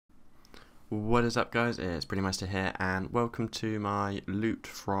What is up, guys? It's Brillymister here, and welcome to my loot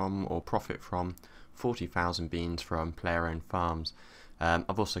from, or profit from, 40,000 beans from player-owned farms.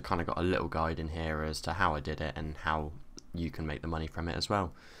 I've also kind of got a little guide in here as to how I did it and how you can make the money from it as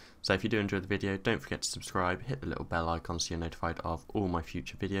well. So if you do enjoy the video, don't forget to subscribe, hit the little bell icon so you're notified of all my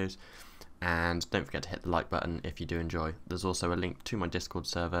future videos, and don't forget to hit the like button if you do enjoy. There's also a link to my Discord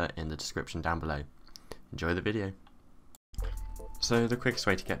server in the description down below. Enjoy the video. So the quickest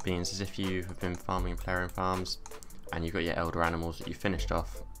way to get beans is if you have been farming player-owned farms and you've got your elder animals that you finished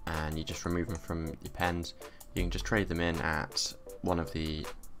off and you just remove them from your pens, you can just trade them in at one of the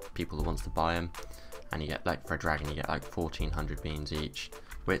people that wants to buy them, and you get, like for a dragon, you get like 1400 beans each,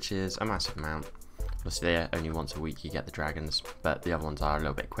 which is a massive amount. Obviously only once a week you get the dragons, but the other ones are a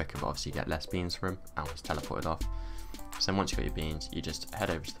little bit quicker, but obviously you get less beans for them. I'll just teleport it off. So then once you've got your beans, you just head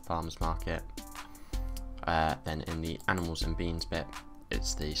over to the farmer's market. Then in the animals and beans bit,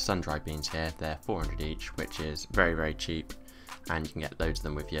 it's the sun-dried beans here. They're 400 each, which is very, very cheap, and you can get loads of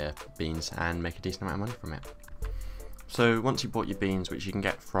them with your beans and make a decent amount of money from it. So once you bought your beans, which you can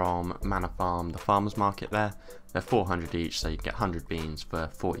get from Manor Farm, the farmer's market there, they're 400 each, so you can get 100 beans for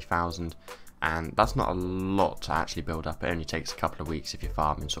 40,000, and that's not a lot to actually build up. It only takes a couple of weeks if you're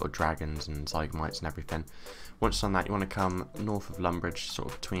farming sort of dragons and zygomites and everything. Once you've done that, you want to come north of Lumbridge, sort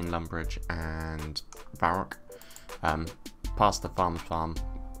of between Lumbridge and Varrock, past the farmer's farm,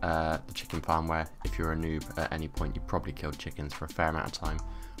 the chicken farm, where if you're a noob at any point you probably killed chickens for a fair amount of time.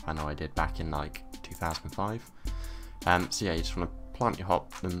 I know I did back in like 2005. So yeah, you just want to plant your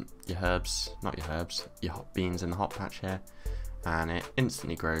hop beans in the hop patch here, and it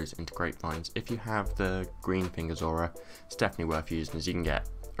instantly grows into grapevines. If you have the green fingers aura, it's definitely worth using, as you can get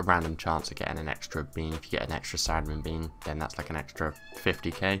a random chance of getting an extra bean. If you get an extra cinnamon bean, then that's like an extra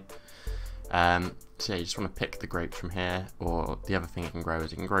 50k. So yeah, you just want to pick the grapes from here, or the other thing it can grow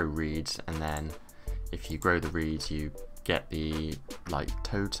is it can grow reeds, and then if you grow the reeds you get the like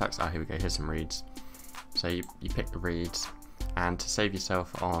toad sacks. Oh, here we go, here's some reeds. So you pick the reeds, and to save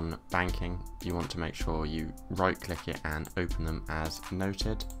yourself on banking, you want to make sure you right click it and open them as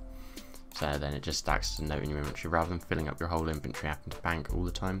noted. So then it just stacks as a note in your inventory rather than filling up your whole inventory having to bank all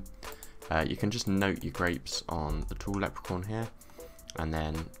the time. You can just note your grapes on the tool leprechaun here, and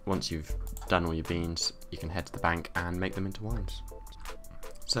then once you've done all your beans, you can head to the bank and make them into wines.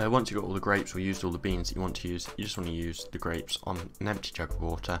 So once you've got all the grapes or used all the beans that you want to use, you just want to use the grapes on an empty jug of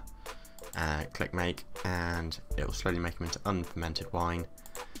water. Click make, and it will slowly make them into unfermented wine.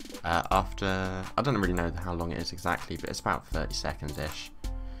 After, I don't really know how long it is exactly, but it's about 30 seconds ish.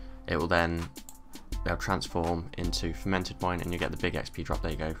 It will then, they'll transform into fermented wine, and you get the big XP drop.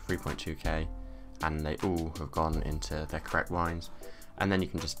 There you go, 3.2k, and they all have gone into their correct wines. And then you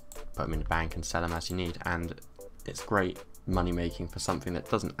can just put them in the bank and sell them as you need, and it's great money making for something that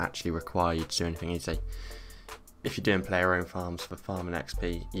doesn't actually require you to do anything easy. If you're doing player-owned farms for farming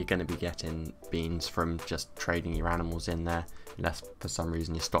XP, you're going to be getting beans from just trading your animals in there, unless for some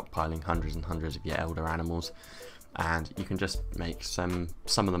reason you're stockpiling hundreds and hundreds of your elder animals, and you can just make some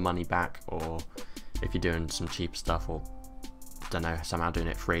of the money back. Or if you're doing some cheap stuff, or don't know, somehow doing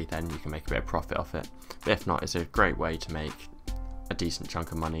it free, then you can make a bit of profit off it. But if not, it's a great way to make a decent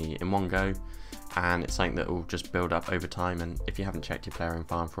chunk of money in one go, and it's something that will just build up over time. And if you haven't checked your player-owned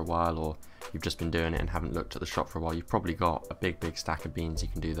farm for a while, or you've just been doing it and haven't looked at the shop for a while, you've probably got a big stack of beans you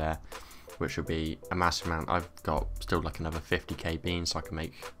can do there, which will be a massive amount. I've got still like another 50k beans, so I can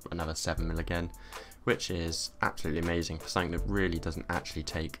make another 7 mil again, which is absolutely amazing for something that really doesn't actually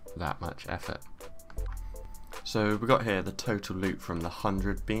take that much effort. So we got here the total loot from the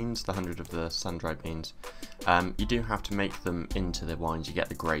 100 beans, the 100 of the sun-dried beans. You do have to make them into the wines. You get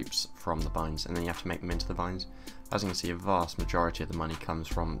the grapes from the vines, and then you have to make them into the vines. As you can see, a vast majority of the money comes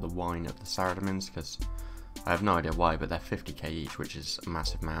from the wine of the Saradamins, because I have no idea why, but they're 50k each, which is a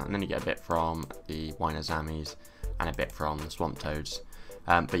massive amount. And then you get a bit from the wine of Zammies and a bit from the swamp toads.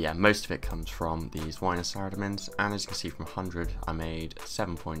 But yeah, most of it comes from these wine of Saradamins, and as you can see, from 100 I made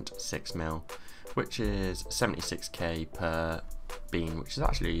 7.6 mil, which is 76k per bean, which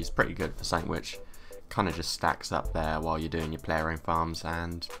is pretty good for something which kind of just stacks up there while you're doing your player-owned farms,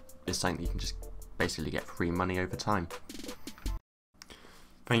 and is something that you can just basically get free money over time.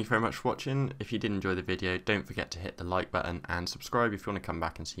 Thank you very much for watching. If you did enjoy the video, don't forget to hit the like button and subscribe if you want to come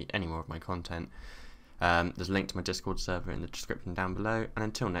back and see any more of my content. There's a link to my Discord server in the description down below, and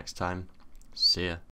until next time, see ya.